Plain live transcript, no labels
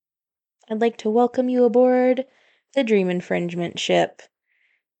I'd like to welcome you aboard the Dream Infringement ship.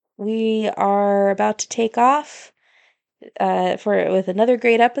 We are about to take off with another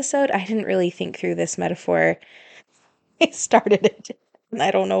great episode. I didn't really think through this metaphor. I started it. And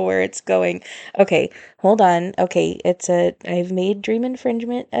I don't know where it's going. Okay, hold on. Okay, I've made Dream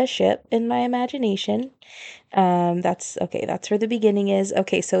Infringement a ship in my imagination. That's okay, that's where the beginning is.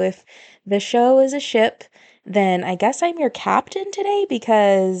 Okay, so if the show is a ship, then I guess I'm your captain today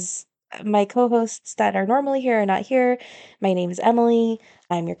because my co-hosts that are normally here are not here. My name is Emily.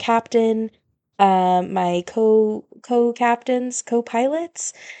 I'm your captain. My co-captains,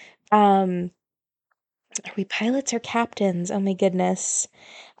 co-pilots. Um, are we pilots or captains? Oh my goodness.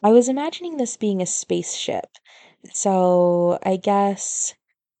 I was imagining this being a spaceship. So I guess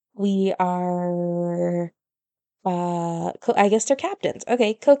we are I guess they're captains.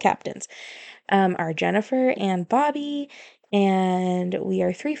 Okay, co-captains. Are Jennifer and Bobby, and we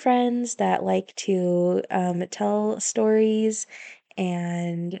are three friends that like to tell stories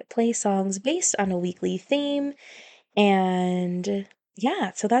and play songs based on a weekly theme. And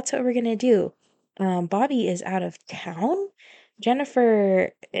yeah, so that's what we're gonna do. Bobby is out of town.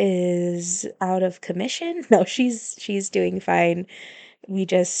 Jennifer is out of commission. No, she's doing fine. We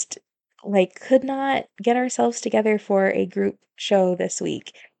just like could not get ourselves together for a group show this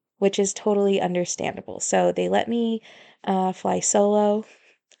week, which is totally understandable. So they let me fly solo.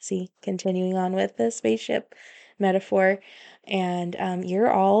 See, continuing on with the spaceship metaphor. And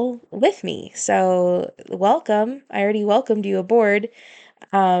you're all with me. So welcome. I already welcomed you aboard.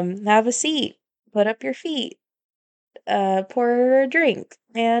 Have a seat, put up your feet, pour a drink,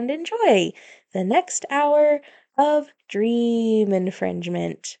 and enjoy the next hour of Dream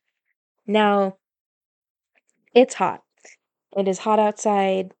Infringement. Now, it's hot. It is hot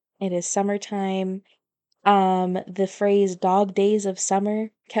outside. It is summertime. The phrase dog days of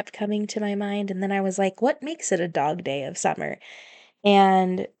summer kept coming to my mind, and then I was like, what makes it a dog day of summer?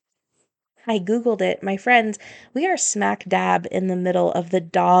 And I Googled it. My friends, we are smack dab in the middle of the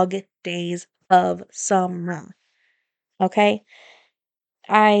dog days of summer. Okay?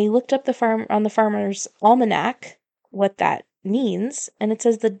 I looked up the Farmer's Almanac what that means, and it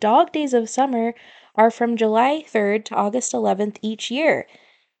says the dog days of summer are from July 3rd to August 11th each year.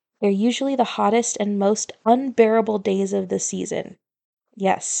 They're usually the hottest and most unbearable days of the season.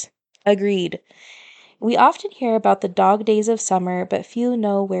 Yes, agreed. We often hear about the dog days of summer, but few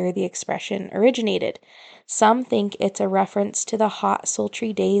know where the expression originated. Some think it's a reference to the hot,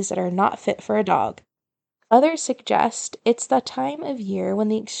 sultry days that are not fit for a dog. Others suggest it's the time of year when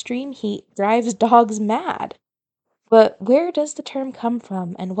the extreme heat drives dogs mad. But where does the term come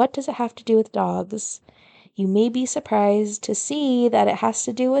from, and what does it have to do with dogs? You may be surprised to see that it has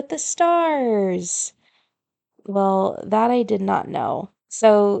to do with the stars. Well, that I did not know.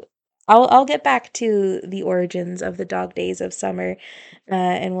 So I'll get back to the origins of the dog days of summer,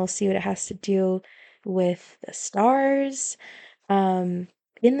 and we'll see what it has to do with the stars. Um,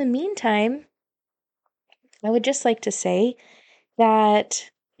 in the meantime, I would just like to say that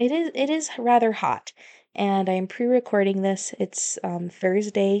it is rather hot, and I'm pre-recording this. It's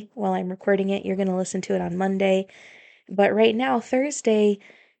Thursday while I'm recording it. You're gonna listen to it on Monday, but right now, Thursday,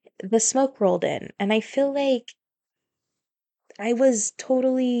 the smoke rolled in, and I feel like I was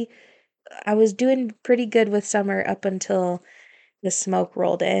totally I was doing pretty good with summer up until the smoke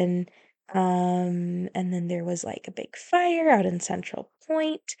rolled in. And then there was like a big fire out in Central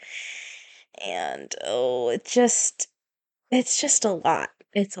Point, and oh, it's just a lot.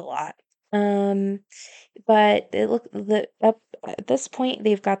 It's a lot. Um, but it look the up at this point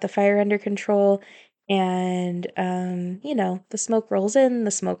they've got the fire under control, and the smoke rolls in,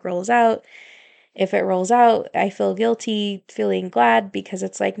 the smoke rolls out. If it rolls out, I feel guilty, feeling glad because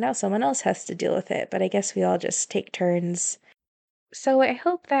it's like now someone else has to deal with it, but I guess we all just take turns. So I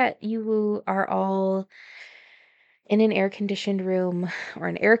hope that you are all in an air-conditioned room or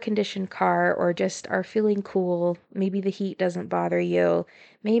an air-conditioned car or just are feeling cool. Maybe the heat doesn't bother you.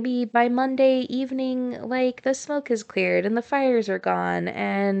 Maybe by Monday evening, like the smoke is cleared and the fires are gone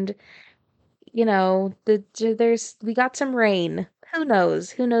and we got some rain. Who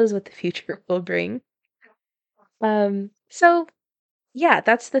knows? Who knows what the future will bring? So yeah,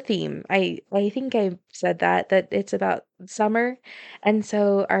 that's the theme. I think I said that it's about summer. And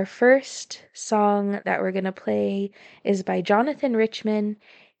so our first song that we're going to play is by Jonathan Richman.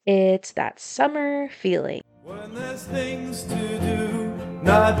 It's That Summer Feeling. When there's things to do,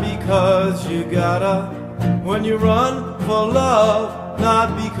 not because you gotta. When you run for love,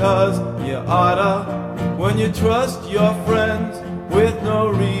 not because you oughta. When you trust your friends with no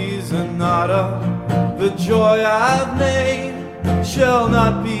reason, nada. The joy I've made shall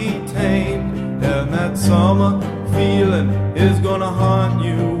not be tamed, and that summer feeling is gonna haunt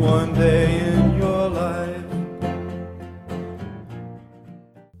you one day in your life.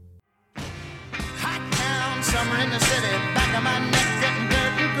 Hot town, summer in the city, back of my neck getting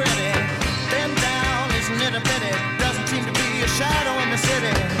dirt and gritty. Been down, isn't it a pity? Doesn't seem to be a shadow in the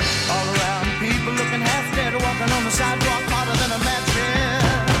city. All around, people looking half dead, walking on the sidewalk harder than a match head.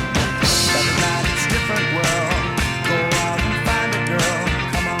 But at night it's a different world. Go out and find a girl.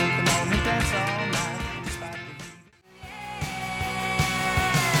 Come on, and dance all night. Despite the heat.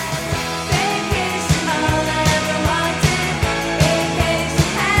 Vacation, all I ever wanted. Vacation,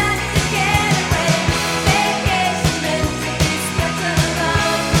 had to get away. Vacation, meant to be spent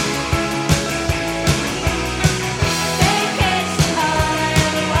alone. Vacation, all I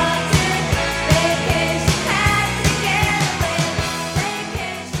ever wanted. Vacation, had to get away.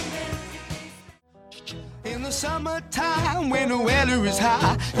 Vacation, meant to be spent. In the summertime, when the weather is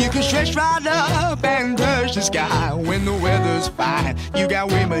high, you can stretch right up and touch the sky. When the weather's fine, you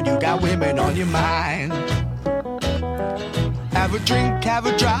got women on your mind. Have a drink, have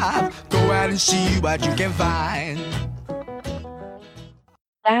a drive, go out and see what you can find.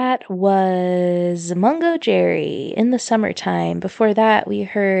 That was Mungo Jerry in the summertime. Before that, we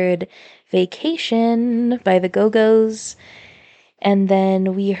heard Vacation by the Go-Go's. And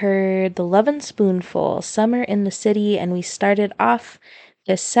then we heard The Lovin' Spoonful, Summer in the City. And we started off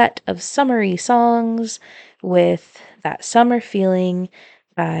this set of summery songs with That Summer Feeling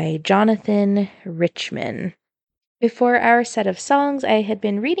by Jonathan Richman. Before our set of songs, I had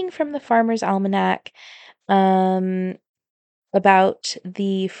been reading from the Farmer's Almanac. About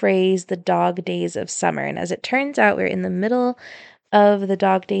the phrase the dog days of summer. And as it turns out, we're in the middle of the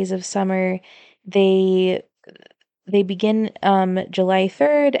dog days of summer. They begin July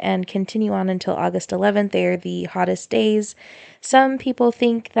 3rd and continue on until August 11th. They are the hottest days. Some people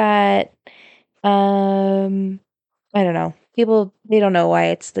think that I don't know. They don't know why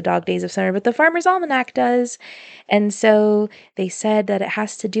it's the dog days of summer, but the Farmer's Almanac does. And so they said that it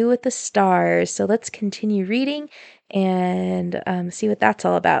has to do with the stars. So let's continue reading and see what that's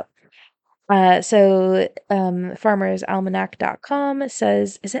all about. Farmersalmanac.com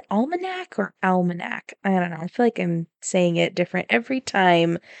says, is it almanac or almanac? I don't know. I feel like I'm saying it different every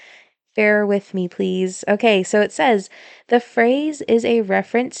time. Bear with me, please. Okay, so it says, the phrase is a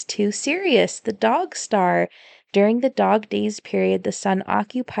reference to Sirius, the dog star. During the dog days period, the sun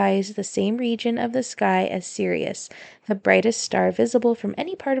occupies the same region of the sky as Sirius, the brightest star visible from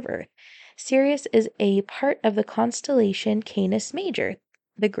any part of Earth. Sirius is a part of the constellation Canis Major,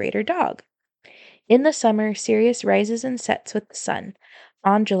 the greater dog. In the summer, Sirius rises and sets with the sun.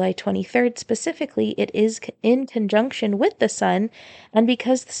 On July 23rd specifically, it is in conjunction with the sun, and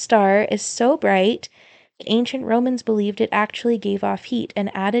because the star is so bright, the ancient Romans believed it actually gave off heat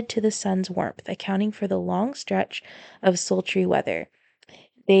and added to the sun's warmth, accounting for the long stretch of sultry weather.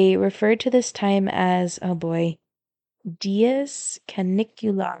 They referred to this time as, oh boy, dies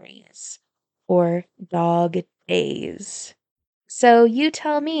caniculares, or dog days. So you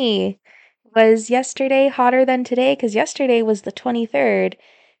tell me, was yesterday hotter than today? Because yesterday was the 23rd,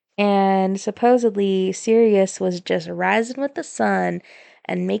 and supposedly Sirius was just rising with the sun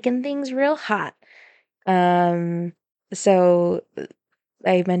and making things real hot. So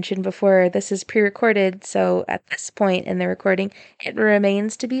I mentioned before, this is pre-recorded, so at this point in the recording, it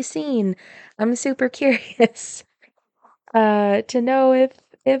remains to be seen. I'm super curious to know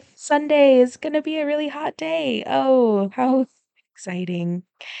if Sunday is gonna be a really hot day. Oh, how exciting.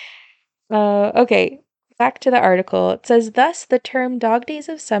 Okay, back to the article. It says, thus, the term dog days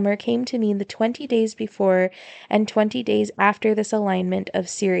of summer came to mean the 20 days before and 20 days after this alignment of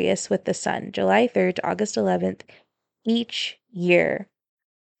Sirius with the sun, July 3rd to August 11th, each year.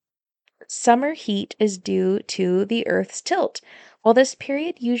 Summer heat is due to the Earth's tilt. While this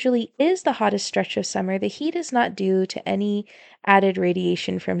period usually is the hottest stretch of summer, the heat is not due to any added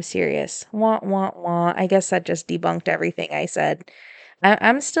radiation from Sirius. Wah, wah, wah. I guess that just debunked everything I said.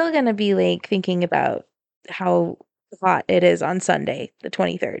 I'm still gonna be like thinking about how hot it is on Sunday, the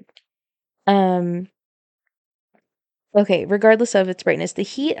 23rd. Okay, regardless of its brightness, the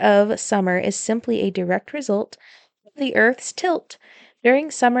heat of summer is simply a direct result of the Earth's tilt. During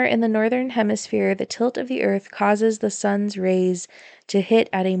summer in the northern hemisphere, the tilt of the Earth causes the sun's rays to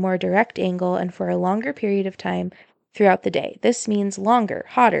hit at a more direct angle and for a longer period of time throughout the day. This means longer,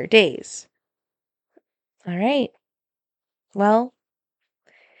 hotter days. All right. Well,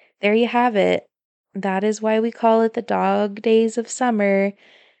 there you have it. That is why we call it the dog days of summer.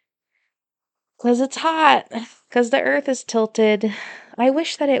 Because it's hot. Because the Earth is tilted. I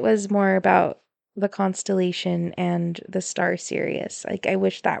wish that it was more about the constellation and the star Sirius. Like, I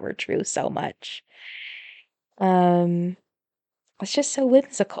wish that were true so much. Um, it's just so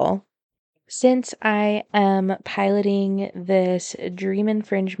whimsical. Since I am piloting this Dream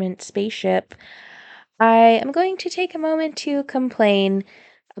Infringement spaceship, I am going to take a moment to complain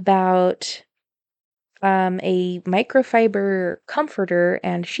about a microfiber comforter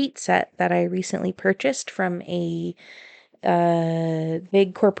and sheet set that I recently purchased from a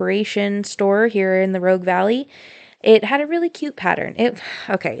big corporation store here in the Rogue Valley. It had a really cute pattern.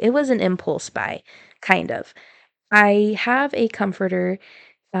 It was an impulse buy, kind of. I have a comforter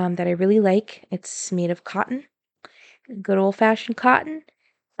that I really like. It's made of cotton, good old-fashioned cotton.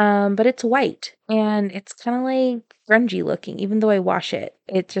 But it's white and it's kind of like grungy looking. Even though I wash it,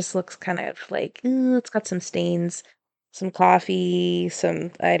 it just looks kind of like, ooh, it's got some stains, some coffee,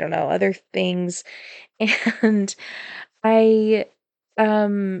 some, I don't know, other things. And I,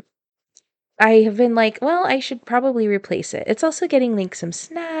 um, I have been like, well, I should probably replace it. It's also getting like some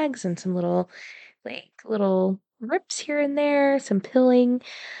snags and some little rips here and there, some pilling.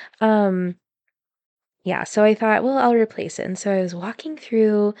 Um, yeah, so I thought, well, I'll replace it. And so I was walking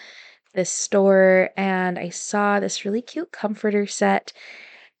through this store and I saw this really cute comforter set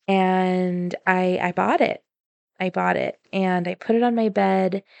and I bought it. I bought it and I put it on my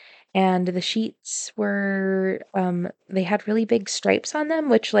bed and the sheets were they had really big stripes on them,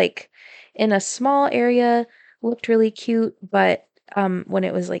 which like in a small area looked really cute, but when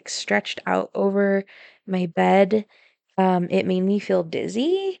it was like stretched out over my bed, it made me feel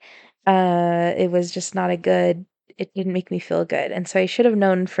dizzy. It was just not a good, it didn't make me feel good. And so I should have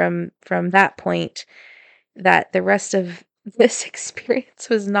known from that point that the rest of this experience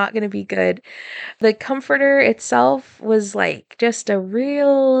was not going to be good. The comforter itself was like just a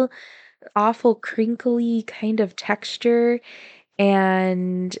real awful crinkly kind of texture.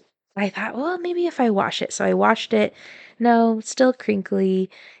 And I thought, well, maybe if I wash it. So I washed it. No, still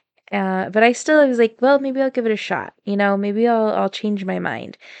crinkly. But I was like, well, maybe I'll give it a shot. Maybe I'll change my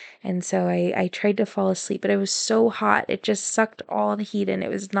mind. And so I tried to fall asleep, but it was so hot. It just sucked all the heat in. It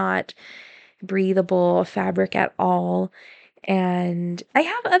was not breathable fabric at all. And I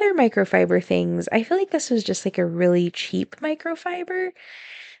have other microfiber things. I feel like this was just like a really cheap microfiber.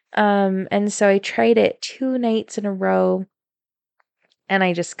 And so I tried it 2 nights in a row and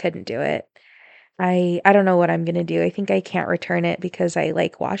I just couldn't do it. I don't know what I'm gonna do. I think I can't return it because I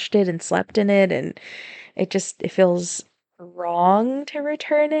like washed it and slept in it and it feels wrong to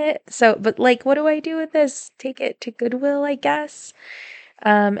return it. So, but like what do I do with this? Take it to Goodwill, I guess.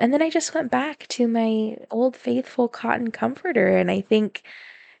 And then I just went back to my old faithful cotton comforter and I think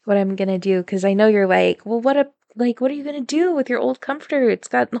what I'm gonna do, because I know you're like, well, what are you gonna do with your old comforter? It's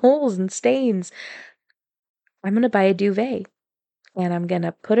got holes and stains. I'm gonna buy a duvet and I'm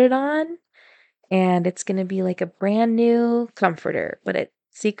gonna put it on and it's gonna be like a brand new comforter, but it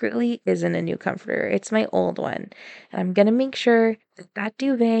secretly isn't a new comforter. It's my old one. And I'm gonna make sure that that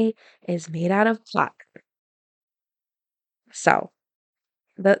duvet is made out of cotton. So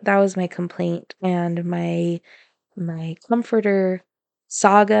that was my complaint and my comforter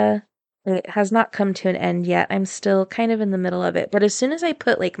saga. It has not come to an end yet. I'm still kind of in the middle of it. But as soon as I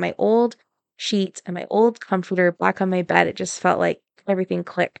put like my old sheets and my old comforter back on my bed, it just felt like everything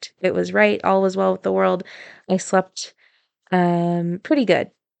clicked. It was right. All was well with the world. I slept pretty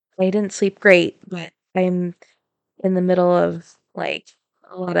good. I didn't sleep great, but I'm in the middle of like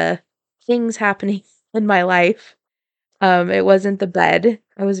a lot of things happening in my life. It wasn't the bed.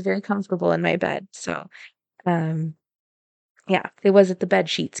 I was very comfortable in my bed. So, um yeah, it wasn't the bed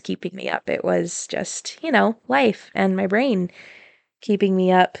sheets keeping me up. It was just, life and my brain keeping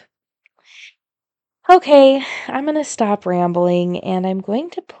me up. Okay, I'm gonna stop rambling and I'm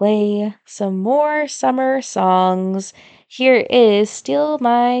going to play some more summer songs. Here is Steal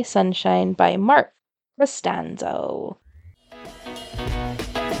My Sunshine by Mark Costanzo.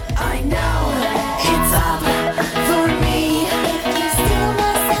 I know it's up for me. If you steal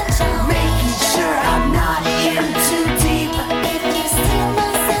my sunshine, making sure I'm not in too deep. If you steal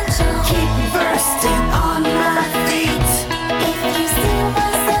my sunshine, keep me bursting on my feet. If you steal my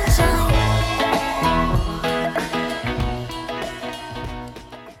sunshine.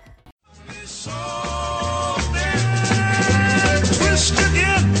 Twist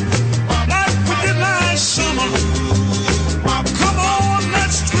again, like we did last summer. Come on,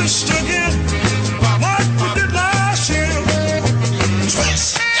 let's twist again, like we did last year.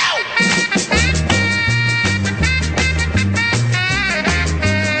 Twist,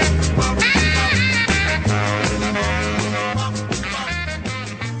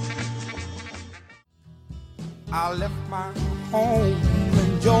 I left my home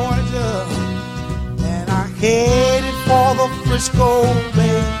in Georgia Frisco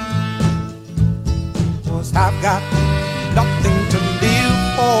Bay. 'Cause I've got nothing to live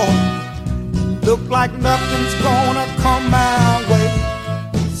for. Look like nothing's gonna come my way.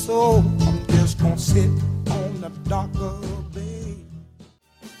 So I'm just gonna sit on the dock of the bay.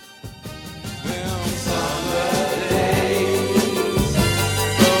 Them summer days,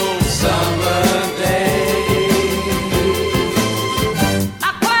 those summer days.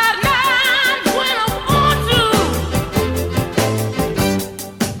 I quiet nights when I want to.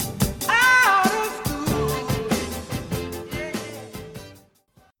 Out of school.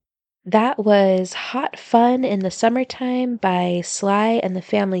 That was Hot Fun in the Summertime by Sly and the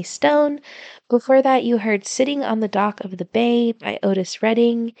Family Stone. Before that, you heard Sitting on the Dock of the Bay by Otis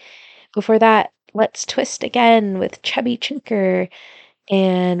Redding. Before that, Let's Twist Again with Chubby Checker.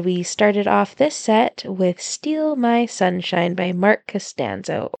 And we started off this set with Steal My Sunshine by Mark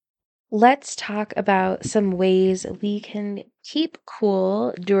Costanzo. Let's talk about some ways we can keep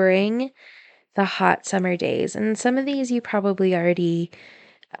cool during the hot summer days. And some of these you probably already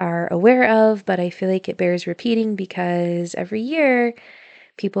are aware of, but I feel like it bears repeating because every year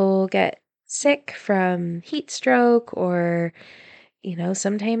people get sick from heat stroke or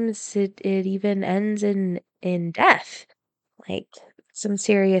sometimes it even ends in death, like some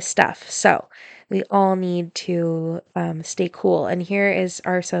serious stuff. So we all need to stay cool. And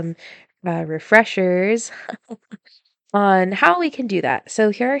are some refreshers on how we can do that. So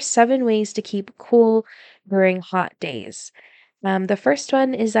here are 7 ways to keep cool during hot days. The first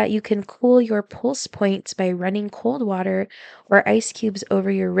one is that you can cool your pulse points by running cold water or ice cubes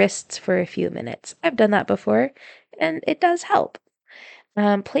over your wrists for a few minutes. I've done that before, and it does help.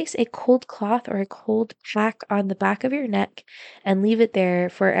 Place a cold cloth or a cold pack on the back of your neck and leave it there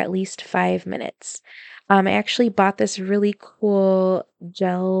for at least 5 minutes. I actually bought this really cool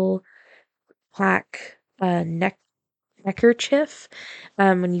gel pack neckerchief.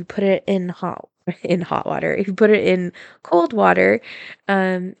 When you put it in hot water, if you put it in cold water,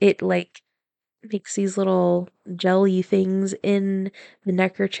 it like makes these little jelly things in the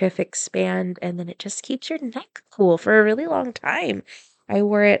neckerchief expand, and then it just keeps your neck cool for a really long time. I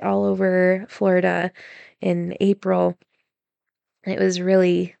wore it all over Florida in April. It was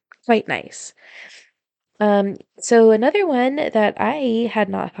really quite nice. So another one that I had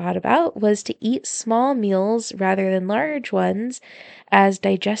not thought about was to eat small meals rather than large ones, as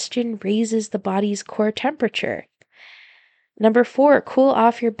digestion raises the body's core temperature. Number 4, cool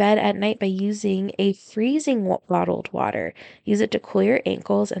off your bed at night by using a freezing bottled water. Use it to cool your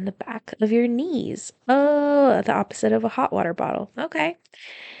ankles and the back of your knees. Oh, the opposite of a hot water bottle. Okay.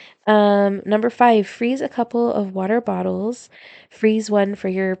 Number 5, freeze a couple of water bottles. Freeze one for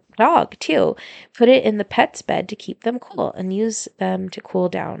your dog too. Put it in the pet's bed to keep them cool and use them to cool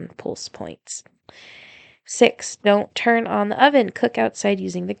down pulse points. 6, don't turn on the oven. Cook outside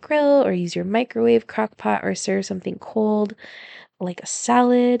using the grill or use your microwave, crock pot, or serve something cold like a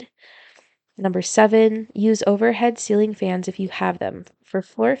salad. Number 7, use overhead ceiling fans if you have them. For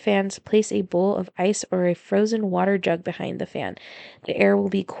floor fans, place a bowl of ice or a frozen water jug behind the fan. The air will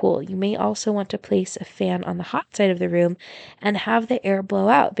be cool. You may also want to place a fan on the hot side of the room and have the air blow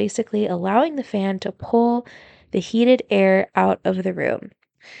out, basically allowing the fan to pull the heated air out of the room.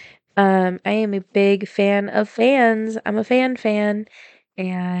 I am a big fan of fans. I'm a fan,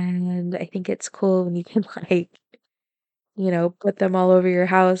 and I think it's cool when you can put them all over your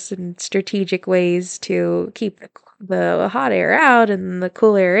house in strategic ways to keep the hot air out and the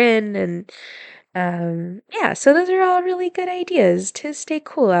cool air in. And yeah, so those are all really good ideas to stay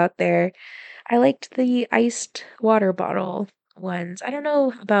cool out there. I liked the iced water bottle ones. I don't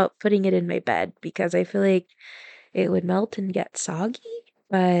know about putting it in my bed because I feel like it would melt and get soggy.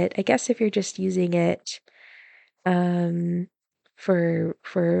 But I guess if you're just using it um, for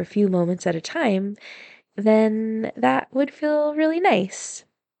a few moments at a time, then that would feel really nice.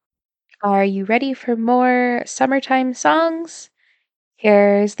 Are you ready for more summertime songs?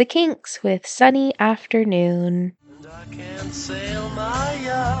 Here's the Kinks with Sunny Afternoon. And I can't sail my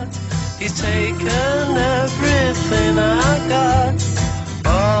yacht. He's taken everything I got.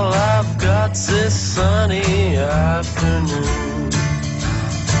 All I've got's this sunny afternoon.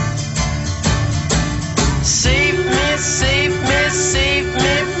 Save me, save me, save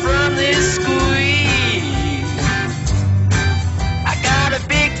me from this squeeze. I got a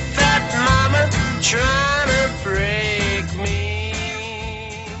big fat mama trying to break me.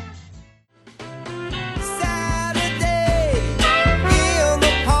 Saturday in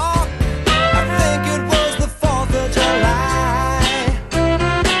the park, I think it was the 4th of July.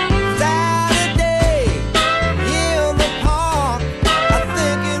 Saturday in the park, I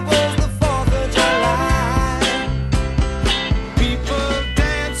think it was the 4th of July.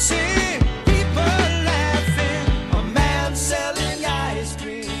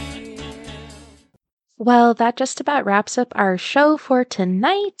 Well, that just about wraps up our show for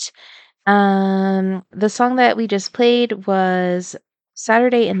tonight. The song that we just played was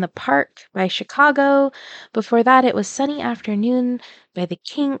Saturday in the Park by Chicago. Before that, it was Sunny Afternoon by the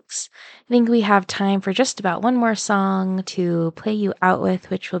Kinks. I think we have time for just about one more song to play you out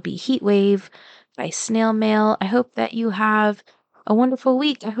with, which will be Heat Wave by Snail Mail. I hope that you have a wonderful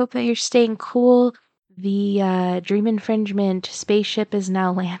week. I hope that you're staying cool. The Dream Infringement spaceship is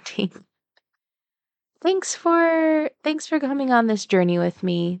now landing. Thanks for coming on this journey with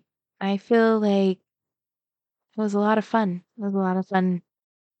me. I feel like it was a lot of fun. It was a lot of fun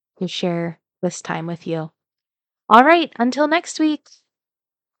to share this time with you. All right, until next week.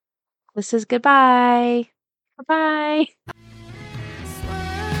 This is goodbye. Bye-bye.